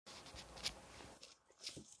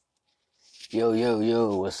Yo, yo,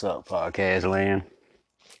 yo, what's up, podcast land?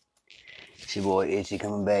 It's your boy Itchy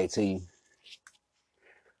coming back to you.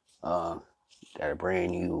 Uh, got a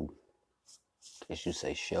brand new, guess you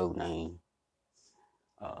say, show name,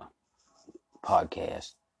 uh,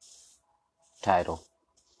 podcast title.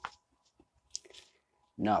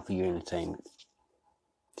 Not for your entertainment.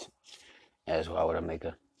 That's why would I make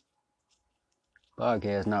a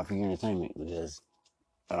podcast not for your entertainment, because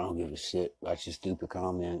I don't give a shit about your stupid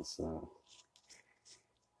comments.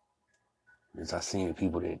 As I seen the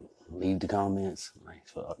people that leave the comments, like,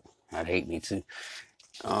 fuck, I'd hate me too.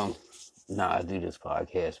 Um, I do this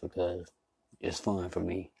podcast because it's fun for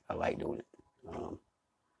me. I like doing it. I'm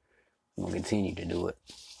gonna continue to do it.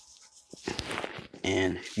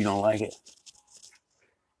 And if you don't like it,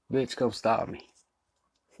 bitch, come stop me.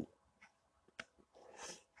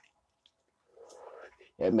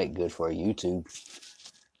 That'd make good for a YouTube.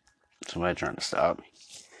 Somebody trying to stop me.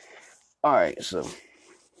 Alright, so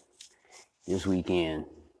this weekend,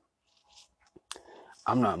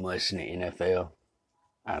 I'm not much in the NFL.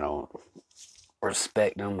 I don't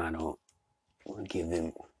respect them. I don't want to give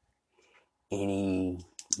them any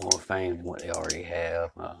more fame than what they already have.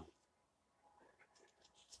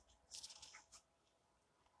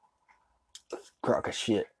 Crock of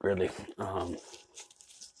shit, really.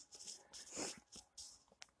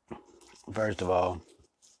 First of all,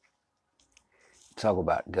 talk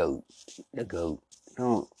about GOAT. The GOAT.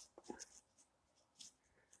 Don't.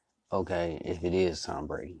 Okay, if it is Tom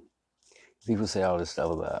Brady. People say all this stuff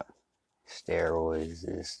about steroids,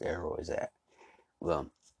 this, steroids, that. Well,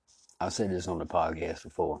 I've said this on the podcast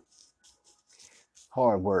before.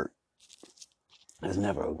 Hard work is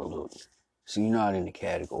never overlooked. So you're not in the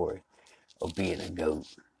category of being a GOAT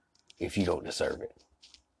if you don't deserve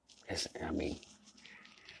it. I mean,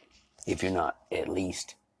 if you're not at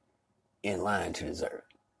least in line to deserve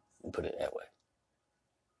it, put it that way.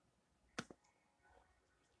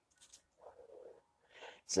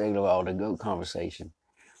 Second of all, the GOAT conversation,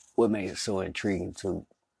 what makes it so intriguing to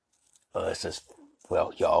us as,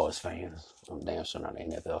 well, y'all as fans, I'm damn sure not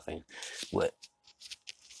an NFL fan, but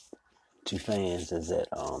to fans is that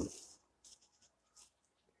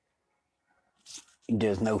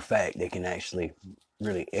there's no fact that can actually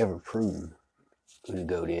really ever prove who the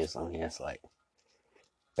GOAT is. I mean, it's like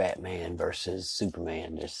Batman versus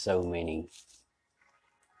Superman. There's so many.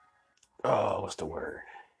 Oh, what's the word?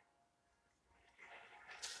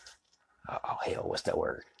 Oh, hell, what's that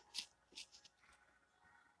word?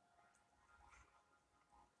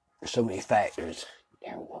 There's so many factors.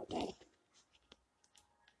 There we go, dang.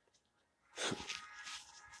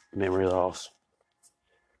 Memory loss.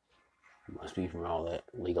 Must be from all that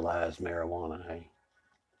legalized marijuana, hey?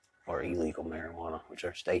 Or illegal marijuana,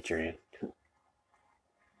 whichever state you're in.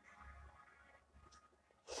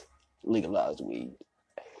 Legalized weed.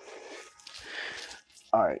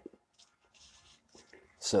 Alright.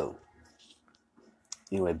 So,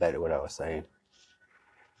 anyway, back to what I was saying.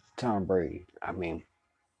 Tom Brady, I mean,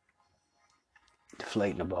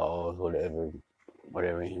 deflating the balls, whatever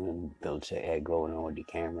him and Belichick had going on with the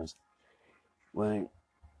cameras. When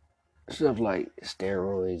stuff like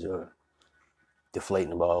steroids or deflating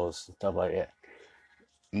the balls, stuff like that,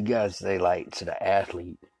 you gotta say, like, to the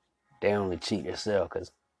athlete, they only cheat themselves,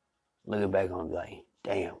 because looking back on it, like,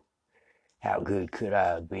 damn, how good could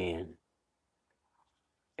I have been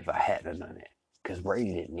if I hadn't done that? Because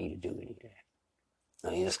Brady didn't need to do any of that.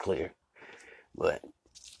 I mean, it's clear. But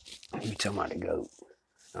you talking about the GOAT,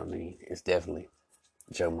 I mean, it's definitely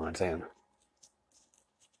Joe Montana.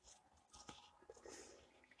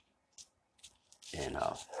 And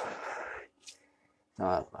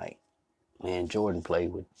not like, man, Jordan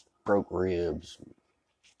played with broke ribs.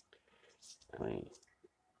 I mean,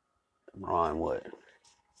 Ron, what,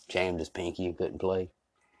 jammed his pinky and couldn't play.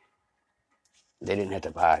 They didn't have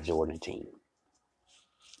to buy a Jordan team.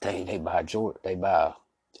 They buy Jordan. They buy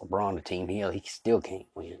LeBron a team. He still can't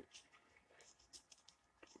win.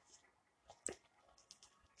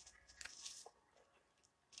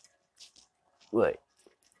 But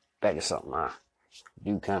back to something I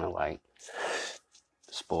do kind of like,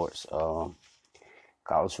 sports.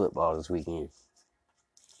 College football this weekend.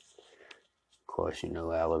 Of course, you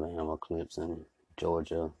know, Alabama, Clemson,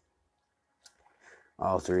 Georgia.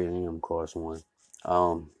 All three of them, of course, won.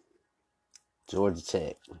 Georgia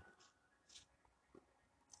Tech.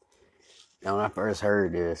 Now, when I first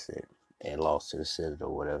heard this, it lost to the Citadel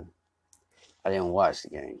or whatever, I didn't watch the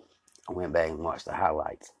game. I went back and watched the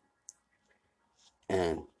highlights.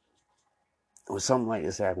 And when something like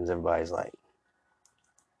this happens, everybody's like,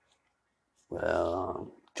 well,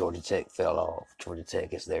 Georgia Tech fell off. Georgia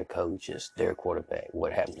Tech is their coach, it's their quarterback.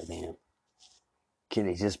 What happened to them? Can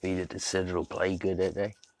it just be that the Citadel played good that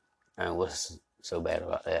day? And what's so bad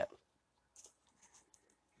about that?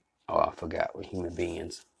 Oh, I forgot. We're human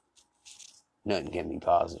beings. Nothing can be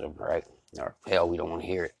positive, right? Or hell, we don't want to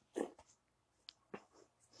hear it.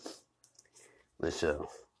 But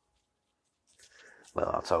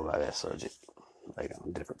well, I'll talk about that subject later on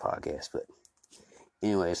a different podcast. But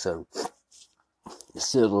anyway, so the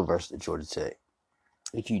Citadel versus Georgia Tech.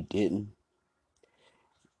 If you didn't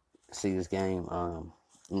see this game, let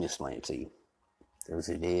me explain it to you. Those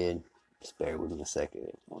who did, just bear with me a second.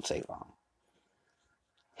 It won't take long.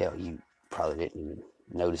 Hell, you probably didn't even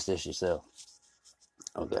notice this yourself.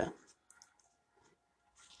 Okay.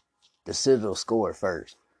 The Citadel scored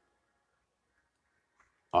first.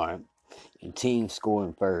 Alright. And team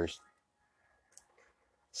scoring first,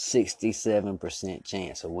 67%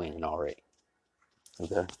 chance of winning already.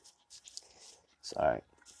 Okay. So, alright.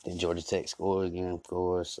 Then Georgia Tech scored again, of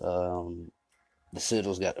course. The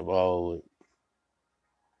Citadel's got the ball with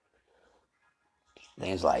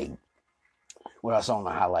things like what I saw in the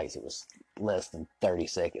highlights, it was less than 30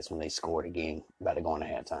 seconds when they scored again, about to go into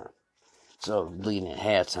halftime. So leading at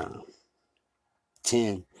halftime,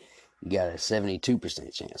 10, you got a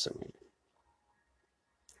 72% chance of winning.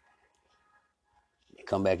 They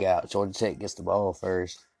come back out. Georgia Tech gets the ball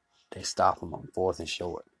first. They stop them on 4th and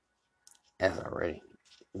short. That's already,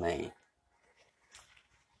 man.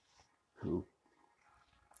 Who?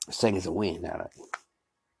 Seconds a win out of it.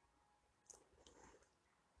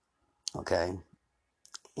 Okay.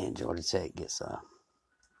 And Georgia Tech gets a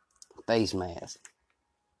face mask.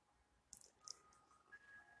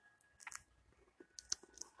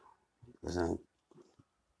 That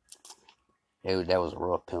was a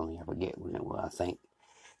rough penalty. I forget when it was. I think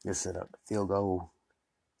they set up the field goal.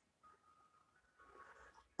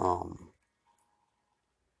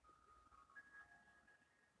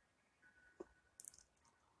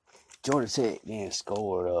 Georgia Tech then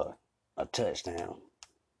scored a touchdown.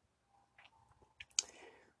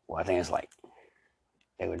 Well, I think it's like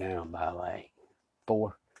they were down by like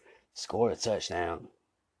 4. Scored a touchdown.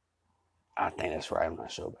 I think that's right. I'm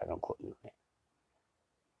not sure, but don't quote me on that.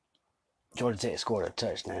 Georgia Tech scored a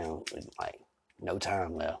touchdown with like no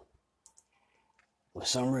time left. For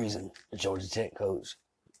some reason, the Georgia Tech coach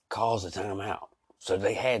calls a timeout. So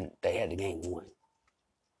they had the game won.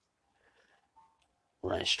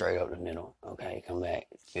 Run straight up the middle. Okay, come back,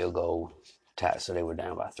 field goal, tie. So they were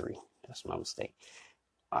down by 3. That's my mistake.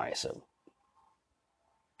 All right, so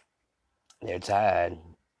they're tied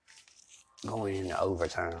going into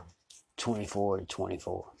overtime, 24-24.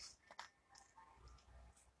 All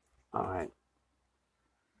right,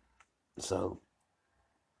 so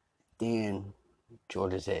then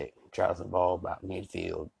Georgia Tech tries the ball about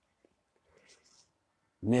midfield,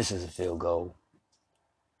 misses a field goal.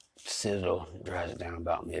 Citadel drives it down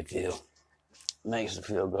about midfield, makes the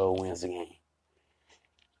field goal, wins the game.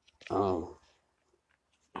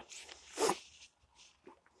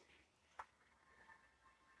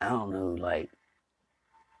 I don't know, like,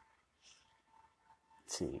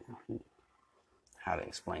 see how to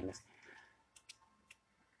explain this.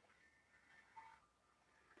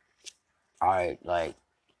 All right, like,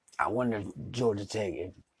 I wonder if Georgia Tech,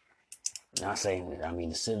 if, not saying that, I mean,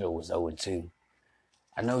 the Citadel was 0-2.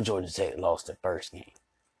 I know Georgia Tech lost their first game.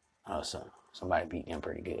 So somebody beat them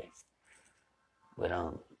pretty good. But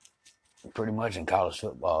pretty much in college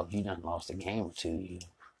football, if you done lost a game or two,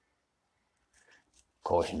 of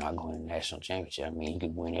course you're not going to the national championship. I mean, you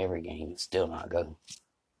could win every game and still not go.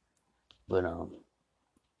 But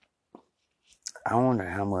I wonder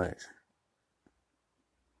how much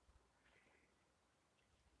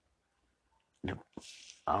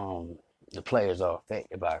the players are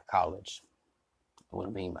affected by college. What I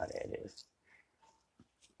mean by that is,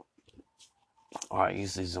 all right, you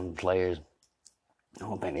see some players, I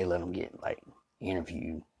don't think they let them get like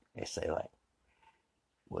interviewed. They say like,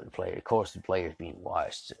 what the player, of course, the players being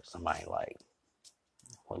watched. Somebody like,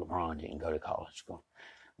 well, LeBron didn't go to college school,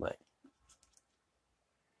 but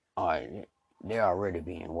all right, they're already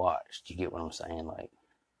being watched. You get what I'm saying? Like,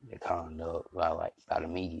 the conduct by the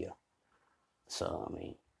media. So I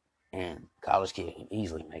mean, and college kid can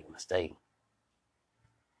easily make a mistake.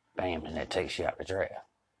 Bam, and that takes you out the draft.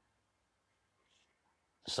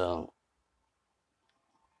 So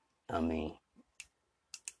I mean,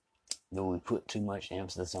 do we put too much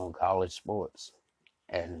emphasis on college sports?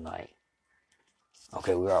 And like,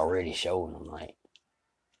 okay, we're already showing them like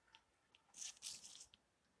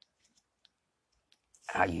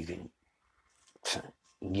how you can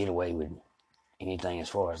get away with anything as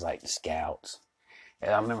far as like the scouts.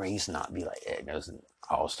 And I remember it used to not be like that. There was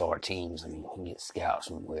all-star teams. I mean, he gets scouts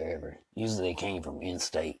from wherever. Usually they came from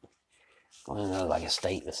in-state. Well, you know, like a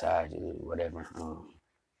state besides whatever.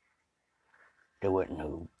 There wasn't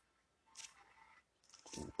no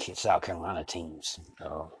South Carolina teams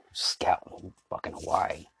scouting fucking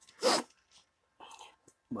Hawaii.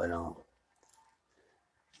 But the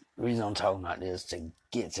reason I'm talking about this to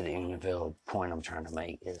get to the NFL point I'm trying to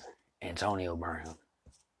make is Antonio Brown.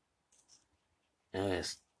 And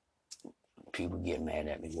it's, people get mad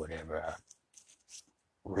at me, whatever. I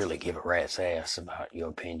really give a rat's ass about your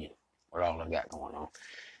opinion, what all I got going on.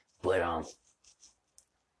 But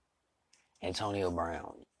Antonio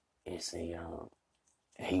Brown is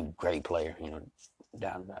he great player, you know,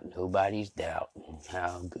 doubt about nobody's doubting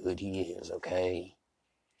how good he is, okay?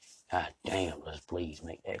 God damn, let's please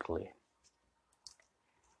make that clear.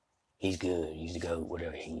 He's good, he's the GOAT,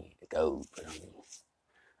 whatever he needs to go. But I mean,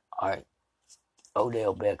 alright,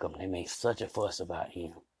 Odell Beckham, they made such a fuss about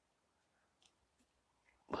him.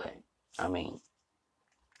 But I mean,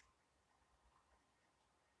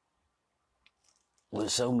 with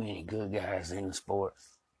so many good guys in the sport,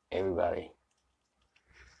 everybody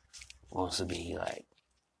wants to be like,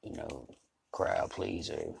 you know, crowd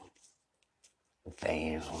pleaser.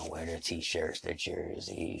 Fans want to wear their t-shirts, their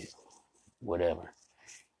jerseys, whatever.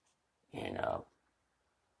 And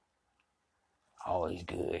always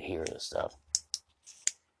good hero stuff.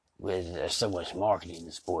 There's so much marketing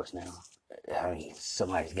in sports now. I mean,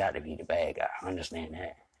 somebody's got to be the bad guy. I understand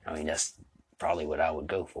that. I mean, that's probably what I would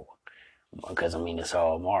go for. Because, I mean, it's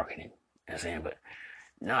all marketing. I'm saying, but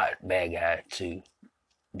not bad guy to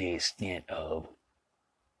the extent of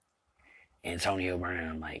Antonio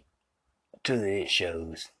Brown, like, to the it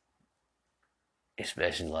shows,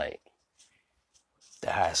 especially, like,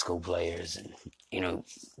 the high school players and, you know,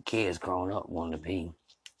 kids growing up wanting to be,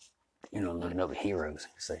 you know, looking up at heroes.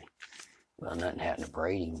 Say, well, nothing happened to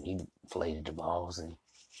Brady. He played the balls and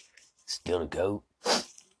still the GOAT.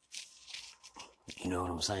 You know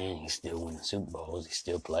what I'm saying? He's still winning Super Bowls. He's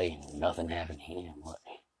still playing. Nothing happened to him. What?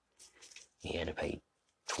 He had to pay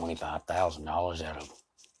 $25,000 out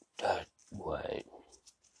of what?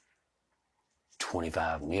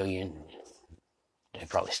 $25 million. They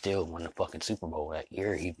probably still won the fucking Super Bowl that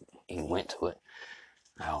year. He went to it.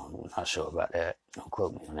 I'm not sure about that. Don't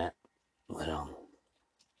quote me on that. But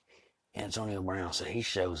Antonio Brown, so he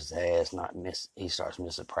shows his ass, not miss. He starts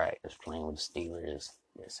missing practice, playing with the Steelers,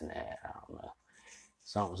 this and that. I don't know.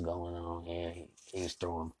 Something's going on here. He's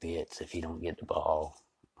throwing fits if he don't get the ball.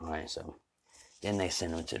 All right, so then they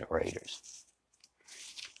send him to the Raiders.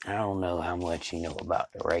 I don't know how much you know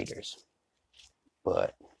about the Raiders,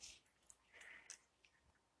 but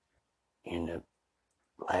in the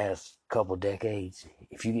last couple decades,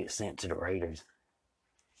 if you get sent to the Raiders,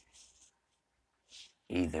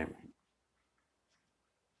 either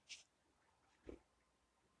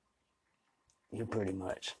you're pretty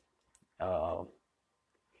much at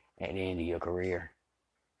the end of your career.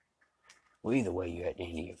 Well, either way, you're at the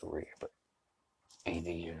end of your career, but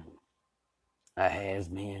either you're a has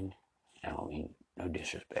been. I don't mean no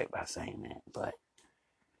disrespect by saying that, but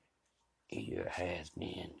either has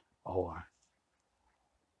been or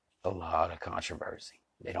a lot of controversy.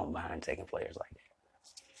 They don't mind taking players like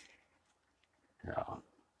that.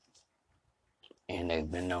 And they've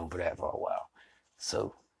been known for that for a while.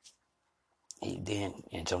 So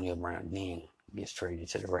Antonio Brown then gets traded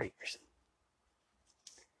to the Raiders.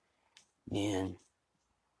 Then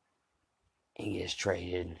he gets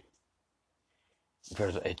traded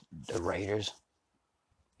because the Raiders,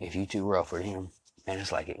 if you too rough with him, man,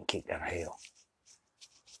 it's like getting kicked out of hell.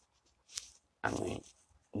 I mean,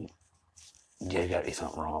 there's got to be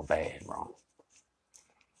something wrong.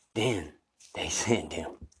 Then they send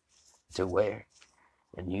him to where?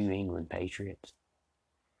 The New England Patriots.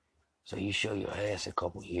 So you show your ass a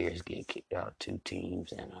couple years, get kicked out of 2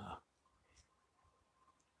 teams, and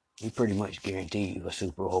he pretty much guarantee you a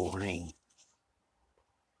Super Bowl ring.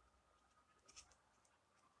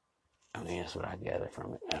 I mean, that's what I gather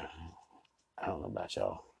from it. I don't know about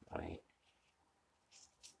y'all. I mean,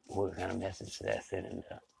 what kind of message that's sending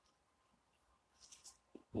to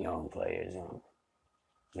young players, young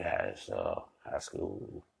guys, high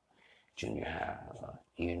school, junior high,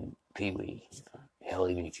 even Pee Wee. Hell,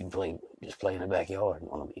 even if you just play in the backyard and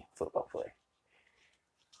want to be a football player.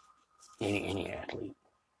 Any athlete.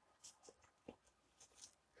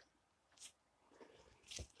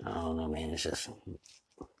 I don't know, man. It's just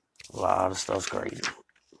a lot of stuff's crazy.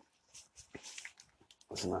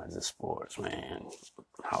 It's not just sports, man.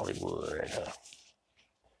 Hollywood.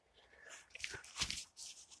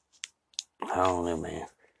 I don't know, man.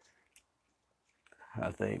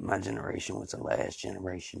 I think my generation was the last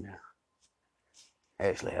generation to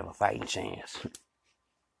actually have a fighting chance.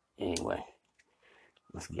 Anyway,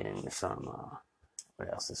 let's get into some,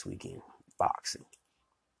 what else this weekend? Boxing.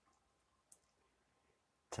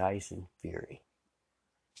 Tyson Fury.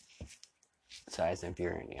 Tyson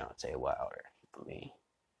Fury and Deontay Wilder. For me,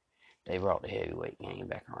 they brought the heavyweight game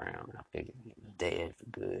back around. I figured it was dead for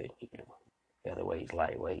good. Featherweights,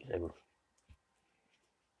 lightweights, they were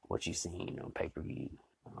what you seen on pay per view.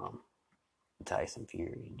 Tyson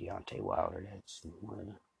Fury, Deontay Wilder. That's one of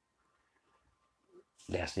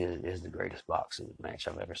the is the greatest boxing match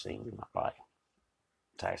I've ever seen in my life.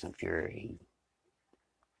 Tyson Fury,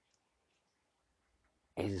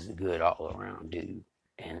 he's a good all around dude,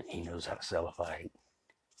 and he knows how to sell a fight,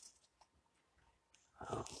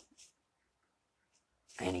 um,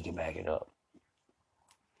 and he can back it up.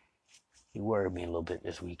 He worried me a little bit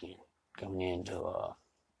this weekend coming into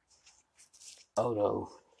Odo.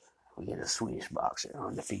 We get a Swedish boxer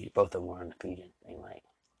undefeated. Both of them were undefeated. They like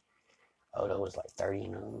Odo was like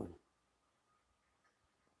 30-0.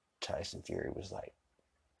 Tyson Fury was like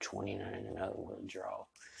 29-0 with a draw.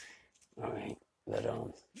 All right, but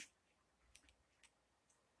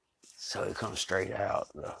so it comes straight out,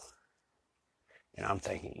 and I'm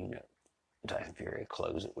thinking, Tyson Fury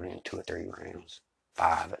close it within 2 or 3 rounds,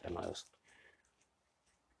 5 at the most.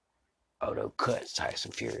 Odo cuts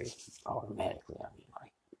Tyson Fury automatically. I mean,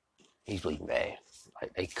 like he's bleeding bad.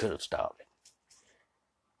 Like they could have stopped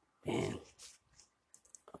it. And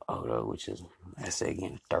Odo, which is, I say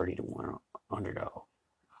again, 30-1 underdog.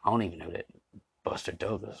 I don't even know that Buster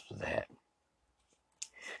Douglas was that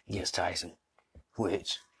against Tyson.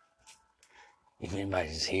 Which, if anybody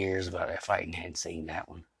just hears about that fight and hadn't seen that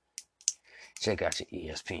one, check out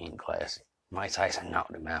your ESPN Classic. Mike Tyson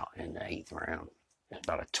knocked him out in the 8th round. It's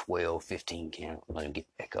about a 12-15 count. Let him get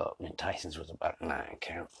back up. And then Tyson's was about a 9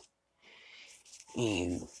 count.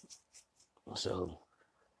 And so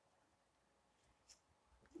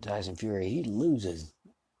Tyson Fury, he loses.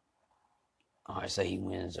 I say he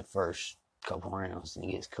wins the first couple rounds and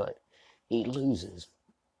he gets cut. He loses,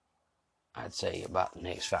 I'd say, about the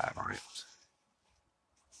next 5 rounds.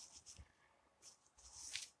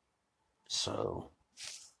 So,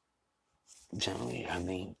 generally, I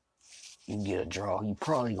mean, you get a draw. You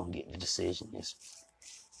probably gonna get the decision. It's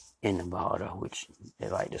in Nevada, which they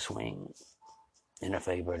like to swing in the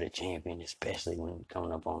favor of the champion, especially when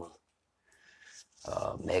coming up on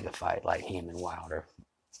a mega fight like him and Wilder,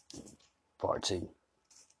 part 2.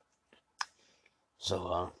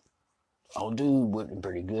 So, old dude wasn't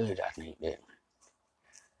pretty good. I think that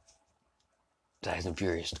Tyson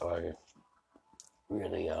Fury started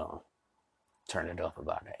really turn it up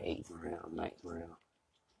about the 8th round, 9th round.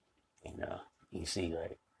 And you see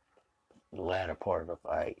like the latter part of the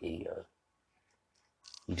fight, you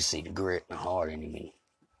can see the grit and the heart in him.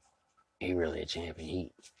 He really a champion.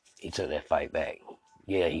 He took that fight back.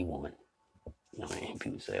 Yeah, he won. You know what I mean?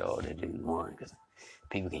 People say, oh, that dude won, because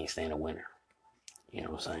people can't stand a winner. You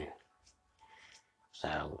know what I'm saying?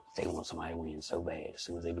 So they want somebody to win so bad. As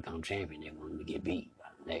soon as they become champion, they want them to get beat by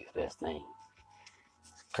the next best thing.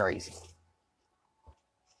 It's crazy.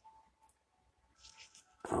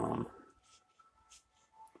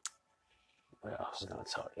 What else was I gonna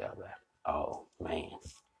talk to y'all about? Oh man,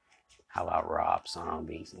 how about Rob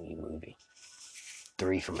Zombie's new movie,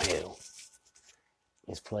 3 from Hell?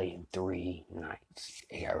 It's playing 3 nights.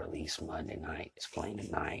 It got released Monday night. It's playing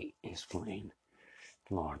tonight. It's playing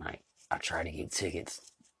tomorrow night. I tried to get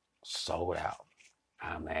tickets, sold out.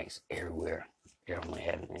 IMAX everywhere. They're only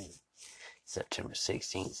having it September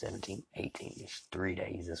 16th, 17th, 18th. It's 3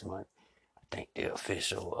 days this month. I think the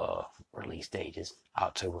official release date is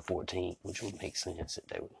October 14th, which would make sense if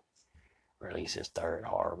they would release his 3rd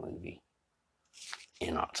horror movie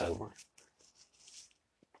in October.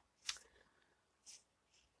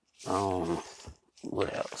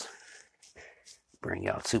 What else? Bring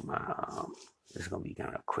y'all to my this is gonna be kind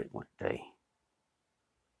of a quick one today.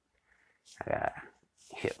 I gotta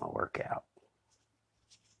hit my workout,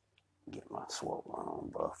 get my swole on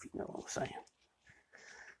buff, you know what I'm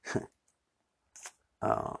saying?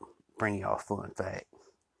 Bring y'all a fun fact.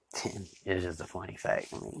 It's just a funny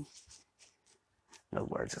fact. I mean, no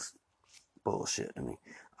words, just bullshit to me.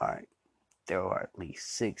 Alright, there are at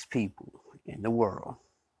least 6 people in the world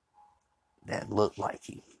that look like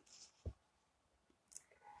you.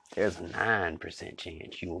 There's a 9%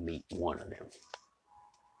 chance you will meet one of them.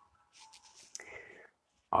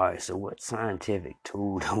 Alright, so what scientific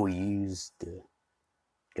tool do we use to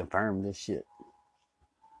confirm this shit?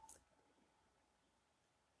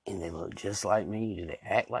 And they look just like me? Do they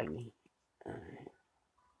act like me? Alright.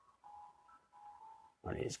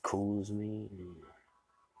 are they as cool as me?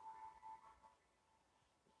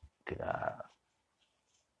 Could I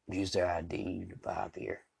use their ID to buy a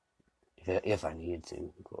beer? If I needed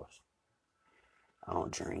to, of course. I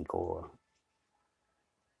don't drink, or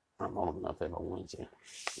I'm old enough if I want to.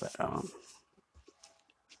 But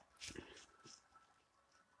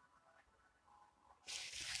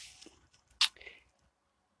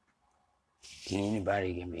can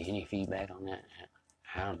anybody give me any feedback on that?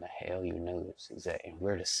 How in the hell you know it's exact? And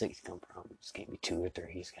where does 6 come from? It's can't be 2 or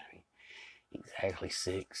 3. It's gotta be exactly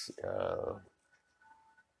 6.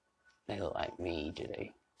 They look like me. Do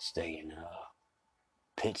they stay in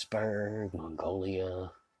Pittsburgh,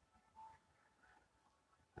 Mongolia?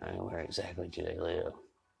 I mean, where exactly do they live?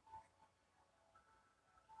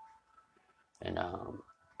 And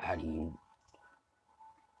how do you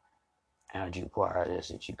how did you acquire this?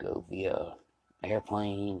 Did you go via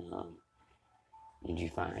airplane? Did you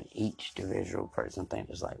find each individual person? I think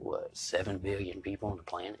there's like what 7 billion people on the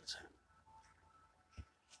planet. So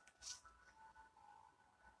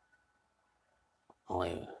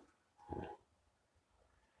only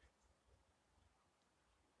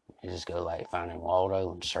you just go like finding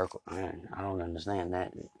Waldo and circle. Man, I don't understand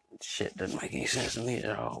that shit. Doesn't make any sense to me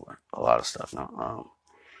at all. But a lot of stuff. No,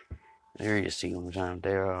 there you see one time.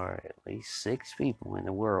 There are at least 6 people in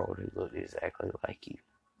the world who look exactly like you.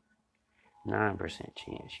 9%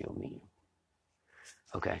 chance you'll meet them.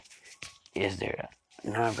 Okay, is there a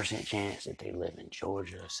 9% chance that they live in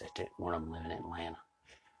Georgia? Said that one of them live in Atlanta.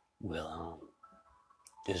 Well,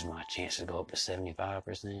 does my chances go up to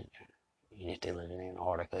 75%? And if they live in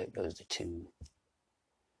Antarctica, it goes to 2.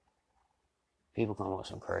 People come up with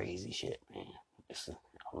some crazy shit, man. Just to, I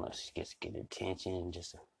don't know, just get attention,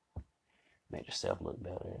 just to make yourself look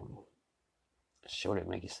better. Sure, to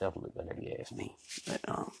make yourself look better, if you ask me. But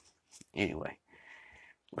anyway,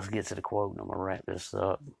 let's get to the quote, and I'm gonna wrap this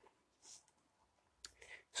up.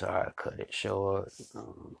 Sorry, I cut it short.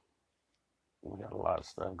 We got a lot of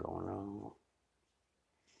stuff going on.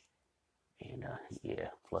 And yeah,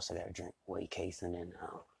 plus I gotta drink whey casing and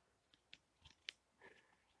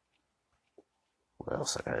what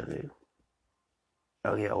else I gotta do?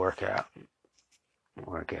 Oh yeah, work out and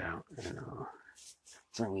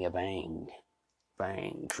drink me a bang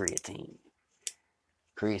creatine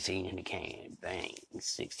in the can, bang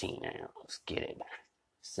 16 ounce, get it,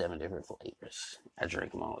 7 different flavors. I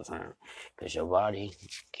drink them all the time because your body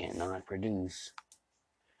cannot produce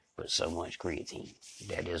but so much creatine.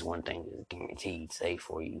 That is one thing that's guaranteed safe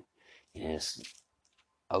for you, and it's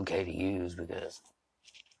okay to use because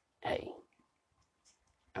hey,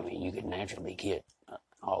 I mean you can naturally get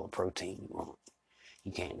all the protein you want.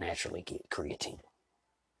 You can't naturally get creatine.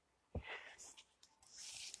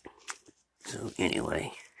 So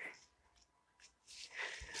anyway,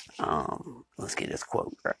 let's get this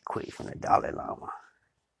quote right quick from the Dalai Lama.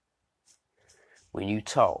 When you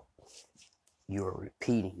talk, you are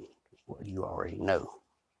repeating what you already know.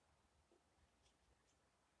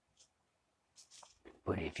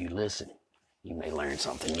 But if you listen, you may learn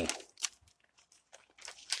something new.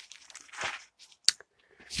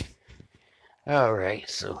 All right,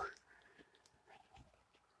 so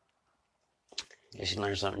I guess you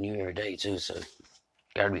learn something new every day too. So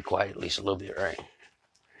gotta be quiet at least a little bit, right?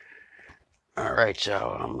 All right,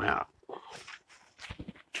 y'all. I'm out.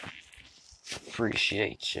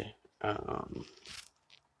 Appreciate you.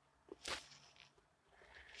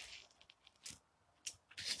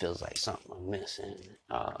 This feels like something I'm missing.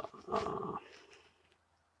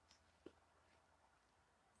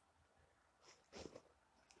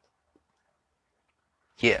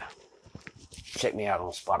 Yeah, check me out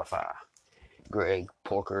on Spotify.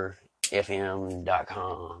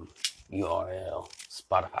 GregPorkerFM.com URL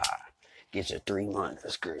Spotify. Get your 3-month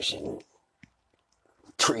prescription.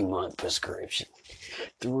 3-month prescription.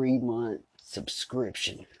 3-month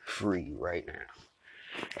subscription free right now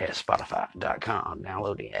at Spotify.com.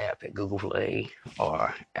 Download the app at Google Play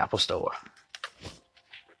or Apple Store.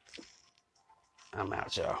 I'm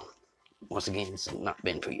out, y'all. Once again, it's not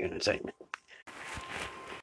been for your entertainment.